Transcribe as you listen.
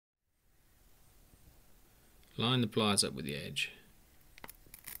line the pliers up with the edge,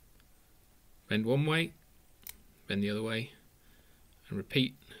 bend one way, bend the other way, and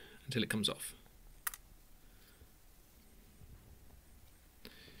repeat until it comes off.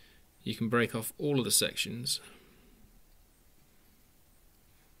 You can break off all of the sections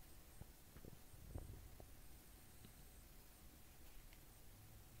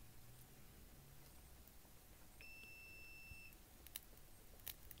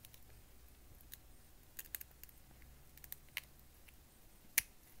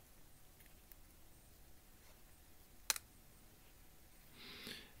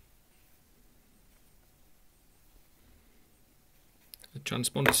the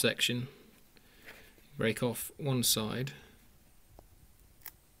transponder section, break off one side,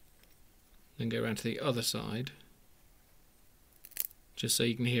 then go around to the other side, just so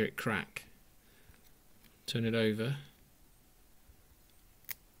you can hear it crack. Turn it over,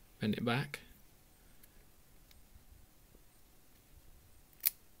 bend it back,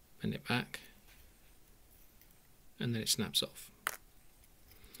 bend it back, and then it snaps off.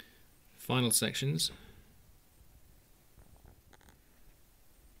 Final sections.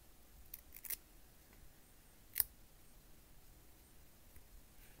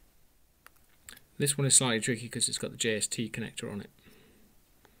 This one is slightly tricky because it's got the JST connector on it.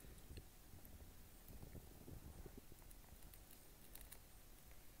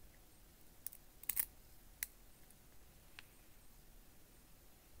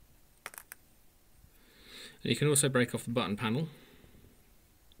 And you can also break off the button panel.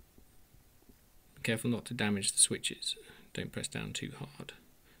 Be careful not to damage the switches. Don't press down too hard.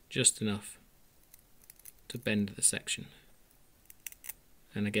 Just enough to bend the section.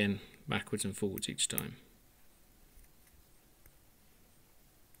 And again, backwards and forwards each time.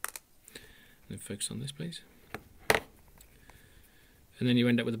 And then focus on this, please. And then you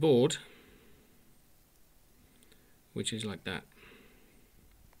end up with a board which is like that.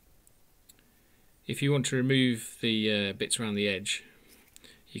 If you want to remove the bits around the edge,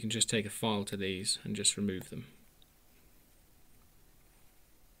 you can just take a file to these and just remove them.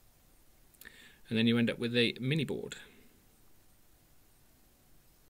 And then you end up with a mini board.